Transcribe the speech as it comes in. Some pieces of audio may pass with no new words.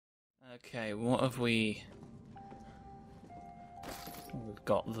Okay, what have we... We've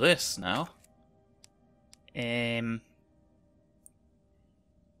got this now.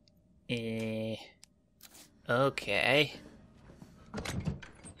 Okay.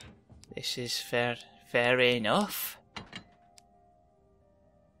 This is fair enough.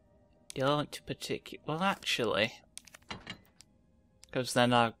 Don't well, actually, because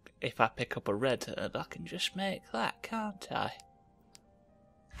then if I pick up a red herb, I can just make that, can't I?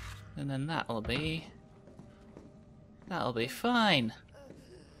 And then that'll be fine.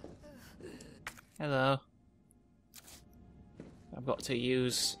 Hello. I've got to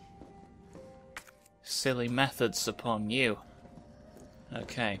use silly methods upon you.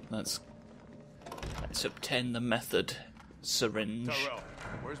 Okay, let's obtain the method syringe. Tyrell,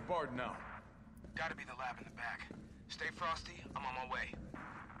 where's Bard now? Gotta be the lab in the back. Stay frosty, I'm on my way.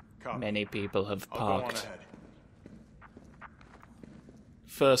 Copy. Many people have I'll go on parked. ahead.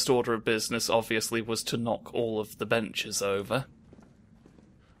 First order of business, obviously, was to knock all of the benches over.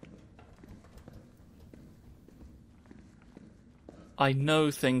 I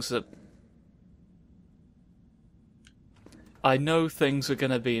know things are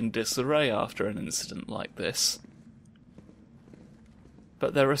going to be in disarray after an incident like this.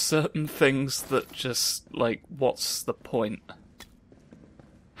 But there are certain things that just, like, what's the point?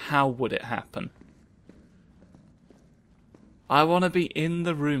 How would it happen? I want to be in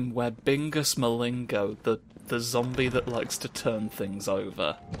the room where Bingus Malingo, the zombie that likes to turn things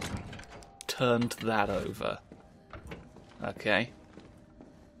over, turned that over. Okay?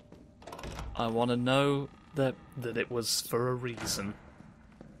 I want to know that it was for a reason.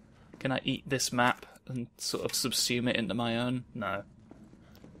 Can I eat this map and sort of subsume it into my own? No.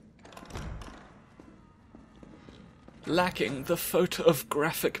 Lacking the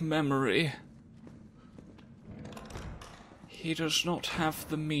photographic memory. He does not have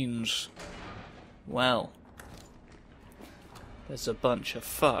the means. Well, there's a bunch of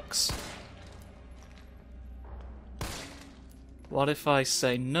fucks. What if I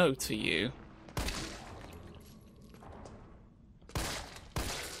say no to you?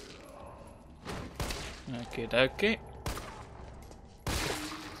 Okie dokie.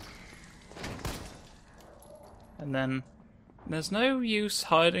 And then, there's no use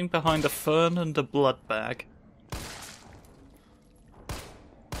hiding behind a fern and a blood bag.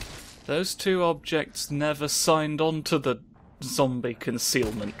 Those two objects never signed on to the Zombie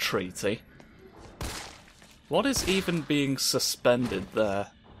Concealment Treaty. What is even being suspended there?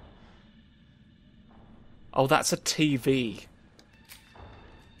 Oh, that's a TV.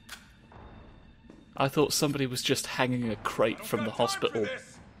 I thought somebody was just hanging a crate from the hospital.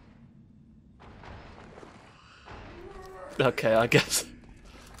 Okay, I guess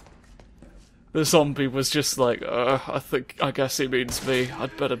the zombie was just like, I guess he means me.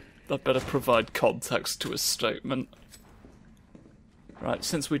 I'd better provide context to his statement. Right,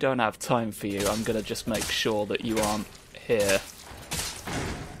 since we don't have time for you, I'm gonna just make sure that you aren't here.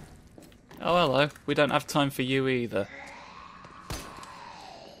 Oh, hello. We don't have time for you either.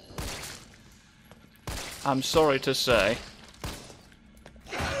 I'm sorry to say,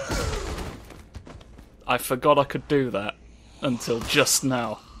 I forgot I could do that until just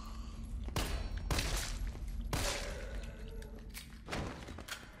now.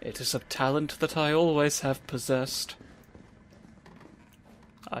 It is a talent that I always have possessed.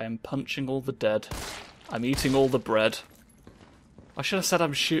 I am punching all the dead. I'm eating all the bread. I should have said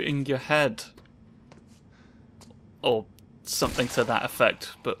I'm shooting your head. Or something to that effect,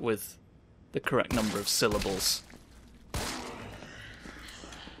 but with the correct number of syllables.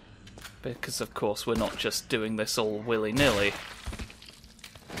 Because, of course, we're not just doing this all willy-nilly.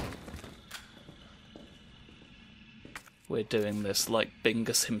 We're doing this like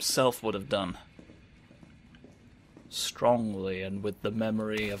Bingus himself would have done. Strongly and with the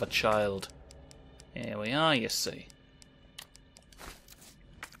memory of a child. Here we are, you see.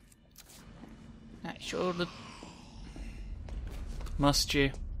 Not sure that... Must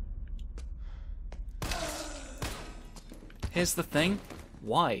you? Here's the thing.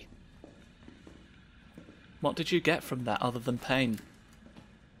 Why? What did you get from that other than pain?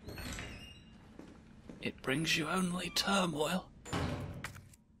 It brings you only turmoil.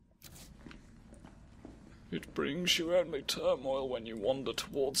 It brings you only turmoil when you wander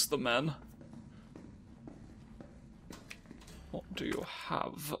towards the men. What do you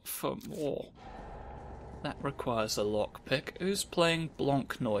have for more? That requires a lockpick. Who's playing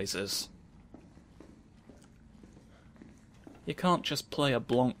blonk noises? You can't just play a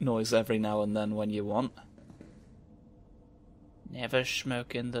blonk noise every now and then when you want. Never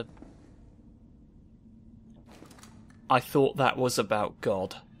smoke in the... I thought that was about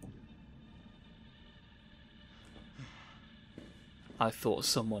God. I thought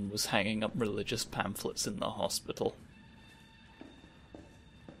someone was hanging up religious pamphlets in the hospital.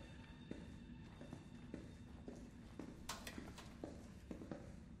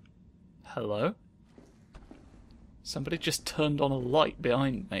 Hello? Somebody just turned on a light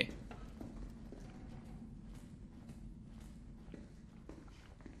behind me.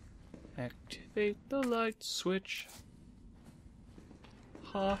 Activate the light switch.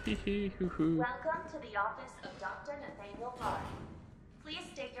 Ha hee hee hoo hoo. Welcome to the office of Dr. Nathaniel Bard. Please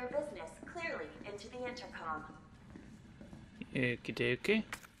state your business clearly into the intercom. Okie dokie.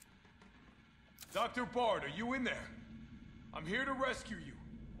 Dr. Bard, are you in there? I'm here to rescue you.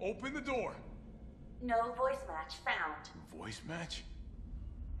 Open the door. No voice match found. Voice match?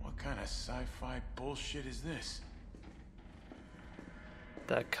 What kind of sci-fi bullshit is this?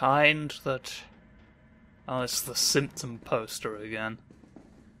 The kind that... Oh, it's the symptom poster again.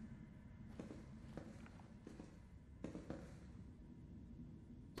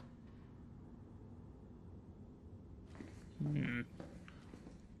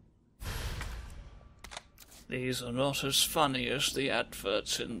 These are not as funny as the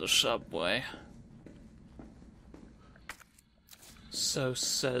adverts in the subway. So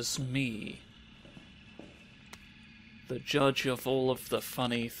says me, the judge of all of the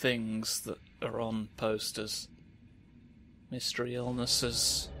funny things that are on posters. Mystery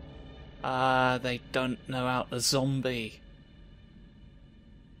illnesses. They don't know how to zombie.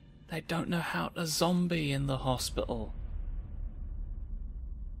 They don't know how to zombie in the hospital.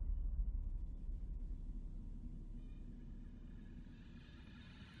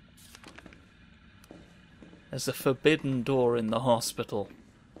 There's a forbidden door in the hospital.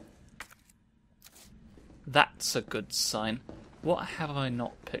 That's a good sign. What have I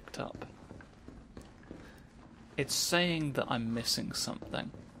not picked up? It's saying that I'm missing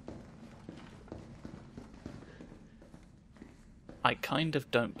something. I kind of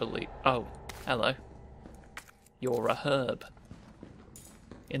don't believe... Oh, hello. You're a herb.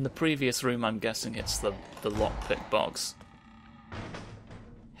 In the previous room, I'm guessing it's the lockpick box.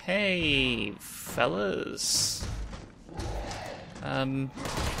 Hey, fellas.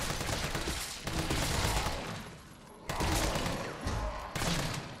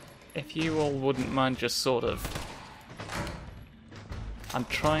 If you all wouldn't mind just sort of... I'm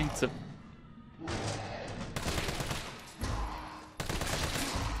trying to...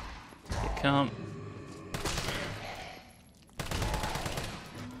 You can't...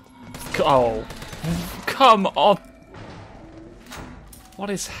 Oh, come on! What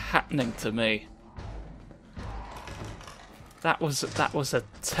is happening to me? That was a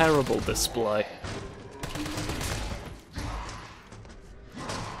terrible display.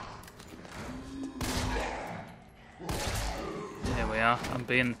 Here we are.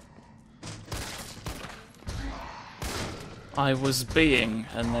 I was being,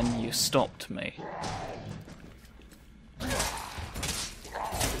 and then you stopped me.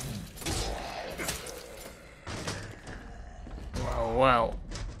 Well.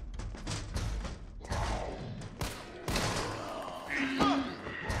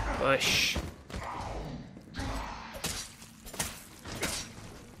 Push.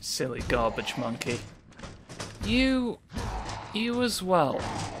 Silly garbage monkey. You as well.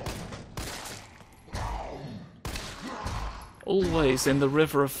 Always in the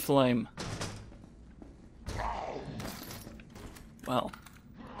river of flame. Well,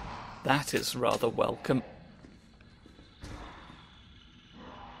 that is rather welcome.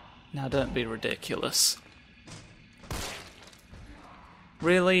 Now don't be ridiculous.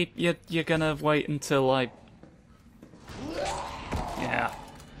 Really? You're gonna wait until I... Yeah.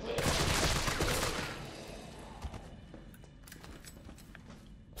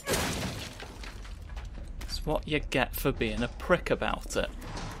 It's what you get for being a prick about it.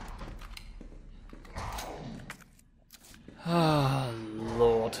 Ah,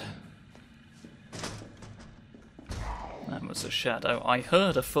 Lord. That was a shadow. I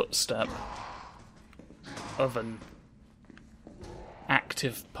heard a footstep of an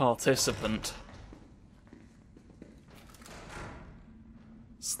active participant.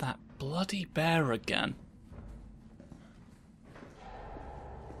 It's that bloody bear again.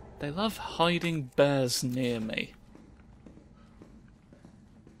 They love hiding bears near me.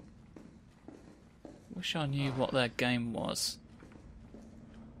 Wish I knew what their game was.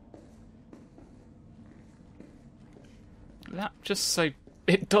 That just say...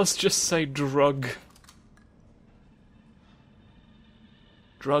 It does just say drug.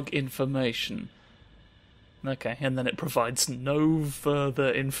 Drug information. Okay, and then it provides no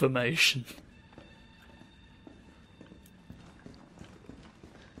further information.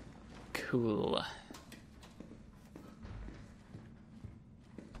 Cool.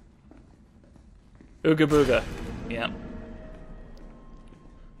 Ooga booga. Yeah.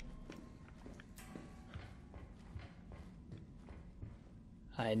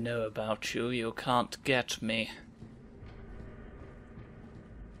 I know about you. You can't get me.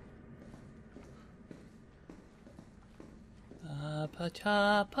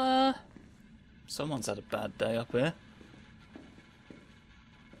 Someone's had a bad day up here.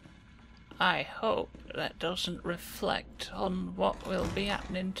 I hope that doesn't reflect on what will be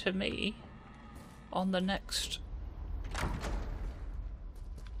happening to me on the next...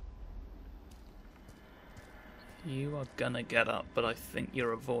 You are gonna get up, but I think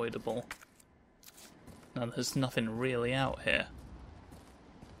you're avoidable. Now there's nothing really out here.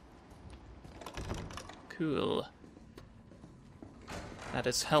 Cool. That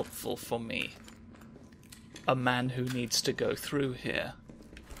is helpful for me. A man who needs to go through here.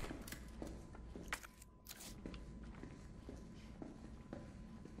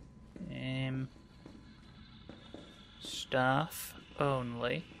 Staff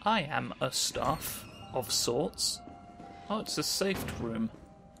only. I am a staff of sorts. Oh, it's a safe room.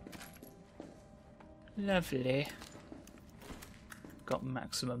 Lovely. Got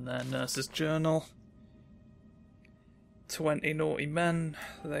maximum there. Nurse's journal. 20 naughty men.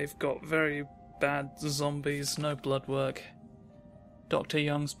 They've got very bad zombies. No blood work. Dr.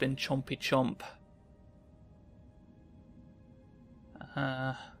 Young's been chompy chomp.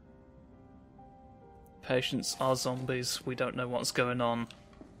 Patients are zombies. We don't know what's going on.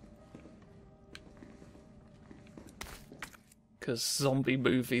 Because zombie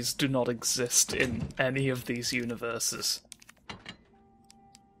movies do not exist in any of these universes.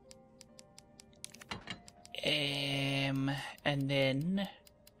 And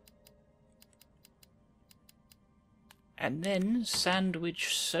then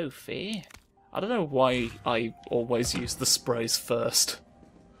Sandwich Sophie. I don't know why I always use the sprays first.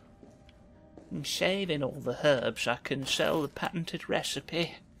 I'm shaving all the herbs. I can sell the patented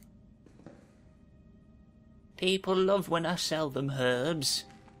recipe. People love when I sell them herbs.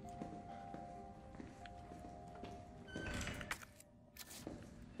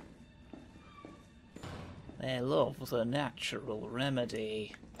 They love the natural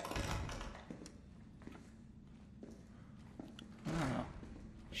remedy. Oh,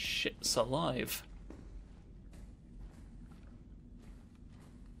 shit's alive.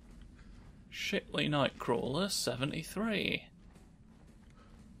 Shitley Nightcrawler 73.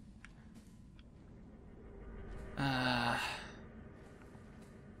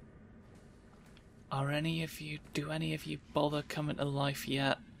 Do any of you bother coming to life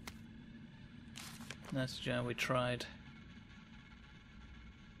yet? That's Joe, we tried.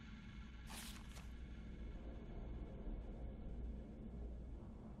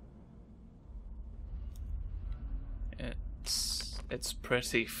 It's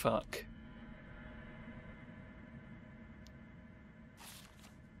pretty fuck.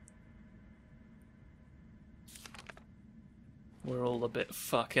 We're all a bit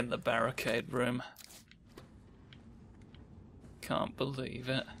fuck in the barricade room. Can't believe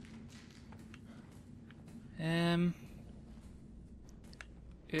it. In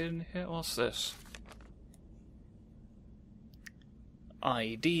here, what's this?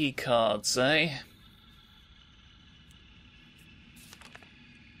 ID cards, eh?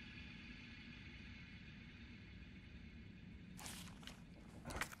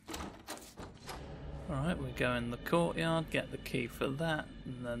 Alright, we go in the courtyard, get the key for that,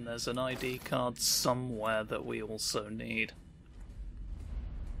 and then there's an ID card somewhere that we also need.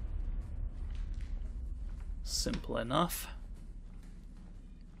 Simple enough.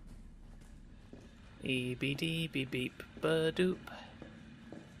 EBD beep beep doop.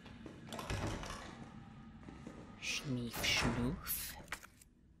 Schneef schnoof.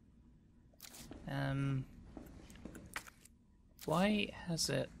 Why has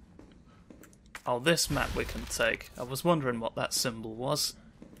it... Oh, this map we can take. I was wondering what that symbol was.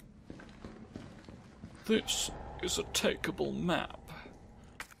 This is a takeable map.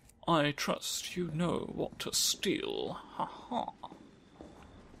 I trust you know what to steal. Ha ha.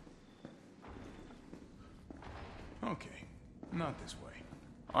 Okay, not this way.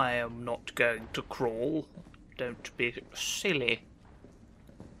 I am not going to crawl. Don't be silly.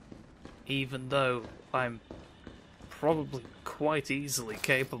 Even though I'm probably quite easily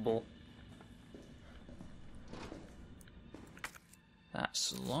capable.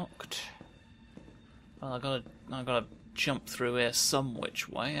 That's locked. Well, I gotta jump through here some which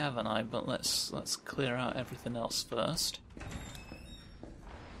way, haven't I? But let's clear out everything else first.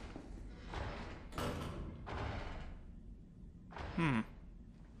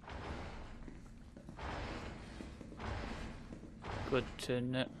 Good to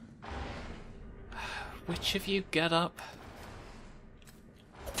know. Which of you get up?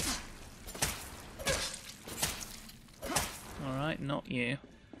 Alright, not you.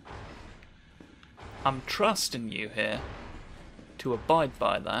 I'm trusting you here to abide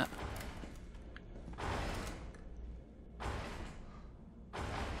by that.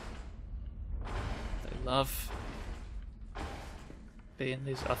 They love being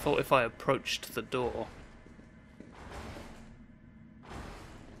these. I thought if I approached the door,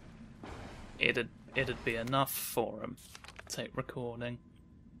 it'd be enough for them. Tape recording.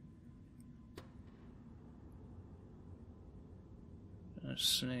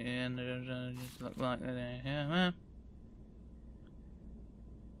 Just look like yeah.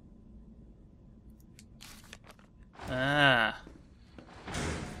 Ah.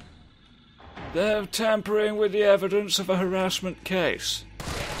 They're tampering with the evidence of a harassment case.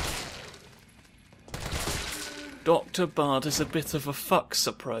 Dr. Bard is a bit of a fuck,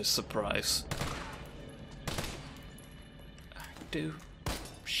 surprise, surprise. Do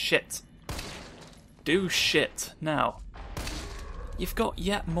shit. Do shit now. You've got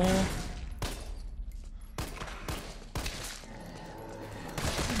yet more.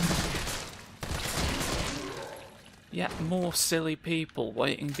 Yet more silly people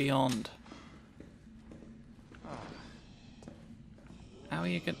waiting beyond. How are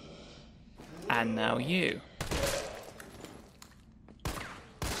you gonna... And now you.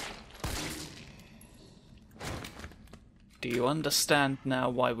 Do you understand now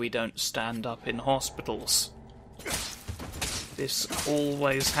why we don't stand up in hospitals? This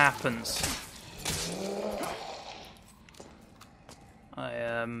always happens.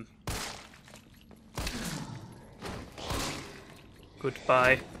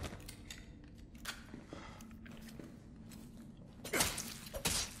 Goodbye.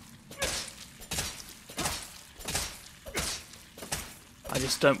 I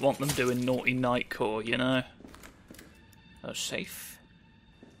just don't want them doing naughty nightcore, you know? A safe?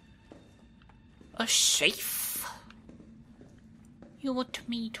 A safe? You want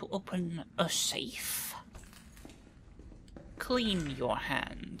me to open a safe? Clean your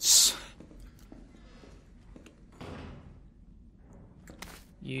hands.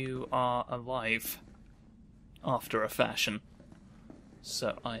 You are alive, after a fashion.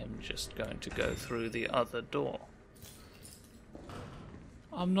 So I am just going to go through the other door.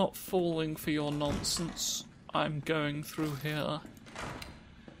 I'm not falling for your nonsense. I'm going through here.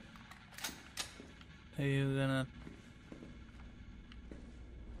 Are you gonna...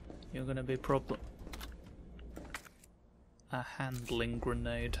 You're gonna be problem... A handling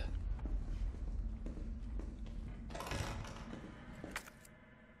grenade.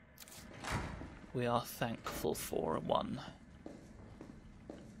 We are thankful for one.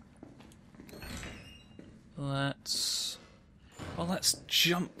 Let's... Well, let's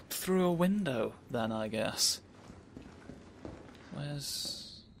jump through a window then, I guess. Where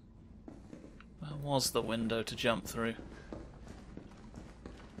was the window to jump through?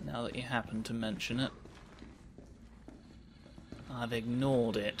 Now that you happen to mention it. I've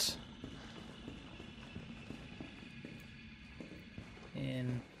ignored it.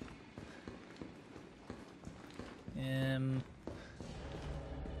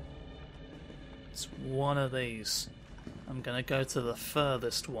 It's one of these. I'm gonna go to the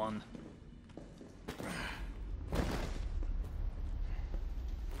furthest one.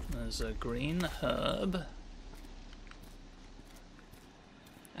 There's a green herb.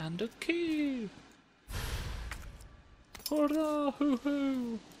 And a key! Hurrah,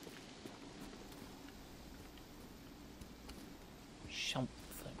 hoo-hoo!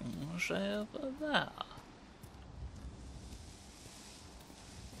 Something's over there.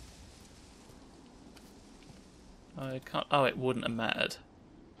 Oh, it can't. Oh, it wouldn't have mattered.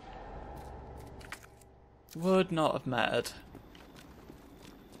 Would not have mattered.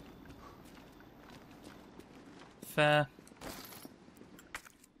 Fair.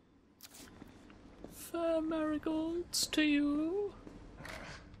 Fair marigolds to you.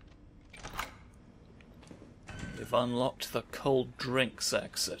 We've unlocked the cold drinks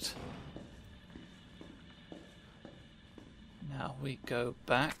exit. Now we go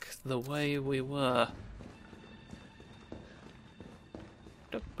back the way we were.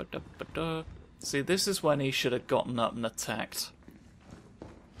 See, this is when he should have gotten up and attacked.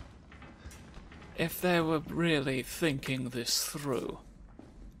 If they were really thinking this through.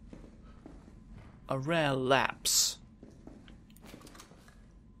 A rare lapse.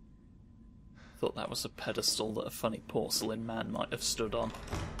 Thought that was a pedestal that a funny porcelain man might have stood on.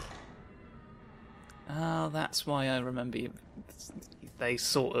 Oh, that's why I remember you. They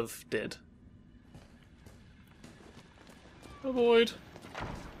sort of did. Avoid.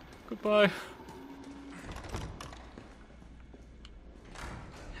 Goodbye.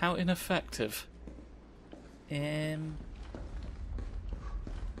 How ineffective.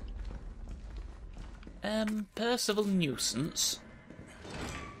 Percival nuisance.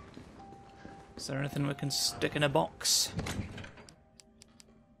 Is there anything we can stick in a box?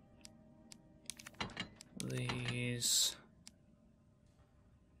 These.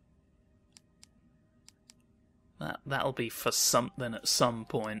 That'll be for something at some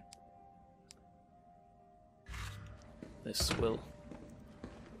point.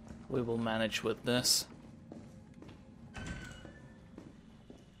 We will manage with this.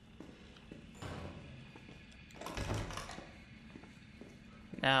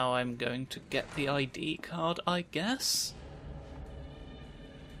 Now I'm going to get the ID card, I guess?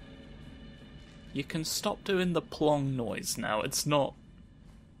 You can stop doing the plong noise now. It's not...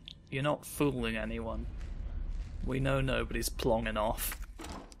 You're not fooling anyone. We know nobody's plonging off.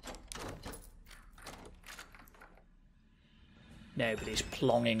 Nobody's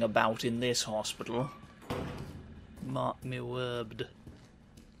plonging about in this hospital. Mark me word.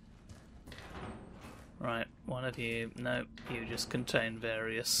 Right, one of you... No, you just contain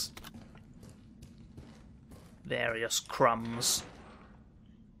various crumbs.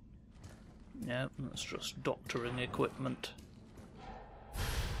 Yeah, that's just doctoring equipment.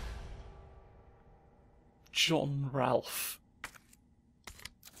 John Ralph.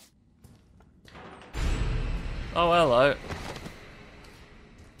 Oh, hello.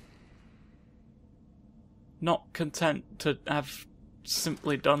 Not content to have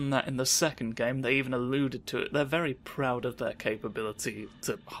simply done that in the second game, they even alluded to it. They're very proud of their capability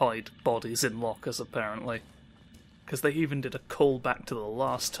to hide bodies in lockers, apparently. Because they even did a callback to the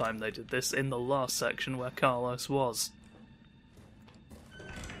last time they did this, in the last section where Carlos was.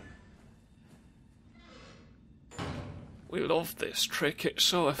 We love this trick, it's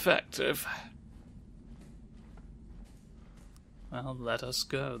so effective. Well, let us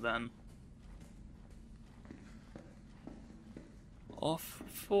go then. Off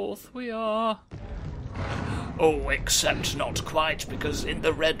forth we are. Oh, except not quite, because in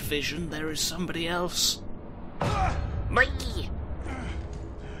the red vision there is somebody else. Me!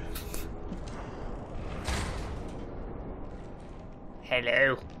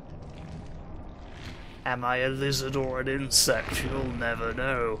 Hello. Am I a lizard or an insect? You'll never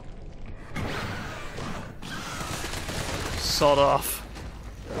know. Sod off.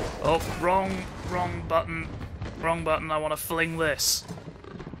 Oh, wrong button. Wrong button, I want to fling this.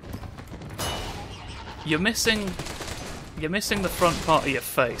 You're missing the front part of your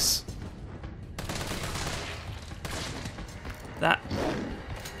face. That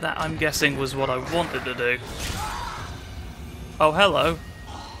I'm guessing was what I wanted to do. Oh, hello.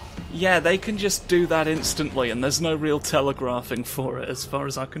 Yeah, they can just do that instantly and there's no real telegraphing for it as far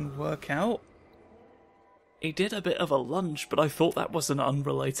as I can work out. He did a bit of a lunge, but I thought that was an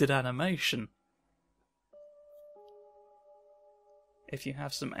unrelated animation. If you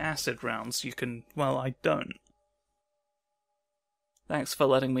have some acid rounds, you can... Well, I don't. Thanks for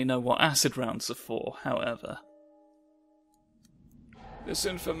letting me know what acid rounds are for, however. This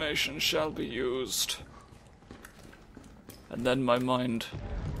information shall be used. And then my mind,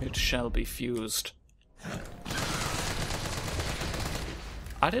 it shall be fused.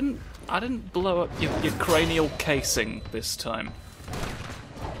 I didn't blow up your cranial casing this time.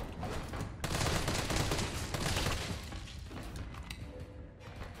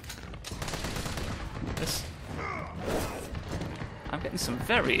 I'm getting some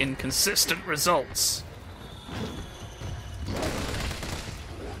very inconsistent results.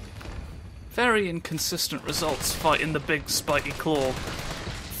 Very inconsistent results fighting the big spiky claw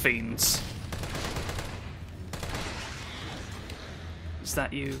fiends. Is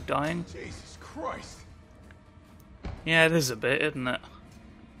that you dying? Jesus Christ! Yeah, it is a bit, isn't it?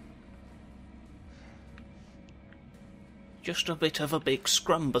 Just a bit of a big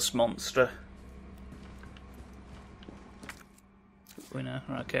Scrumbus monster. We know.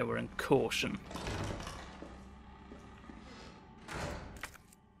 Okay, we're in caution.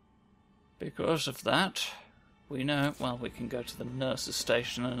 Because of that, we know, well, we can go to the nurse's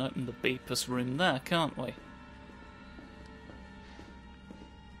station and open the beepers room there, can't we?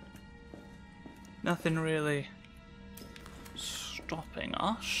 Nothing really stopping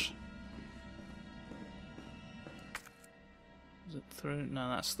us. Is it through? No,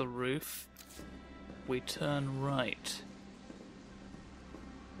 that's the roof. We turn right.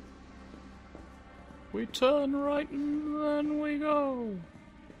 We turn right and then we go.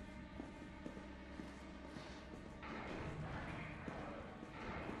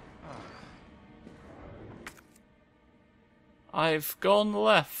 I've gone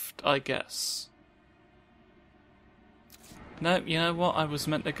left, I guess. No, you know what? I was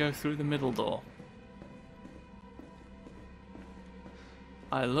meant to go through the middle door.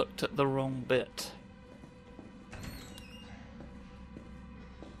 I looked at the wrong bit.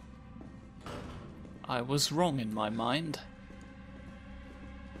 I was wrong in my mind.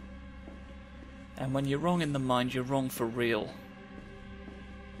 And when you're wrong in the mind, you're wrong for real.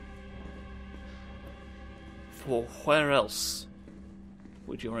 For where else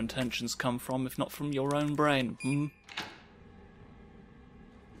would your intentions come from if not from your own brain,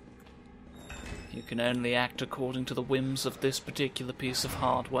 You can only act according to the whims of this particular piece of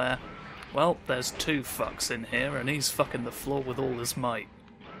hardware. Well, there's two fucks in here, and he's fucking the floor with all his might.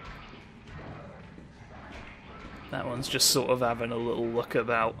 That one's just sort of having a little look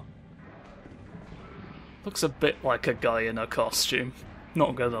about. Looks a bit like a guy in a costume,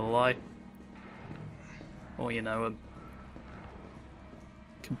 not gonna lie. Or, you know, a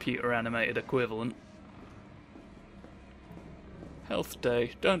computer animated equivalent. Health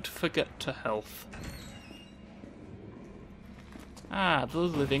day, don't forget to health. Ah, the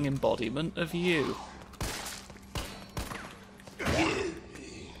living embodiment of you.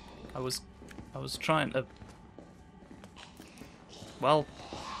 I was trying to... Well,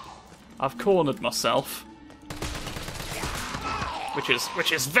 I've cornered myself.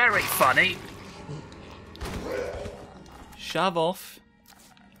 Which is very funny. Shove off.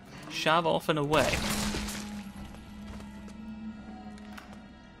 Shove off and away.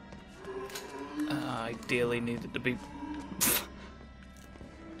 Ideally needed to be...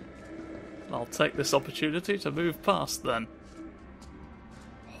 I'll take this opportunity to move past then.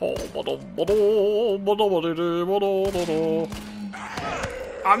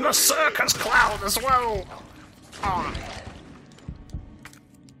 I'm the circus clown as well! Oh.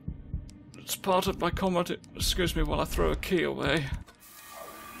 It's part of my combat. Excuse me while I throw a key away.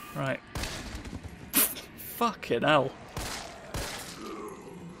 Right. Fucking hell.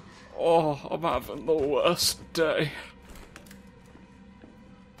 Oh, I'm having the worst day.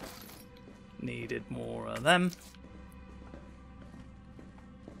 Needed more of them.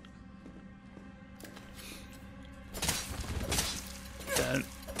 Don't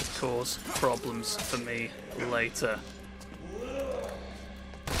cause problems for me later.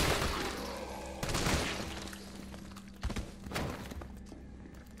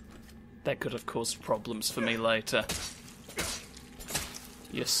 That could have caused problems for me later.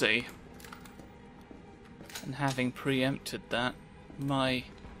 You see. And having preempted that, my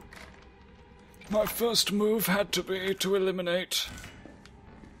first move had to be to eliminate...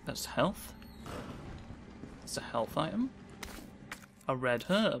 That's health? It's a health item? A red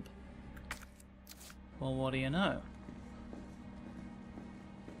herb? Well, what do you know?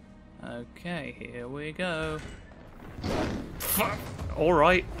 Okay, here we go. Fuck!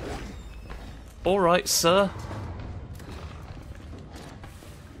 Alright. Alright, sir.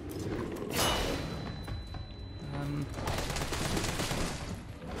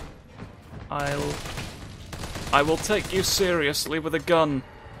 I will take you seriously with a gun.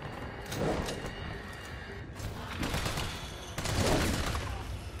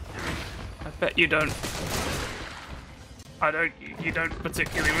 I bet you don't... You don't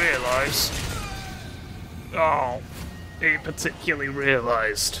particularly realise. Oh, he particularly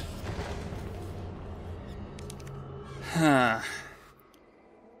realised. Huh.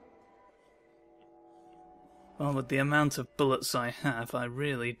 Well, with the amount of bullets I have, I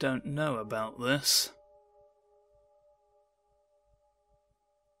really don't know about this.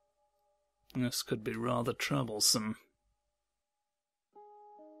 This could be rather troublesome.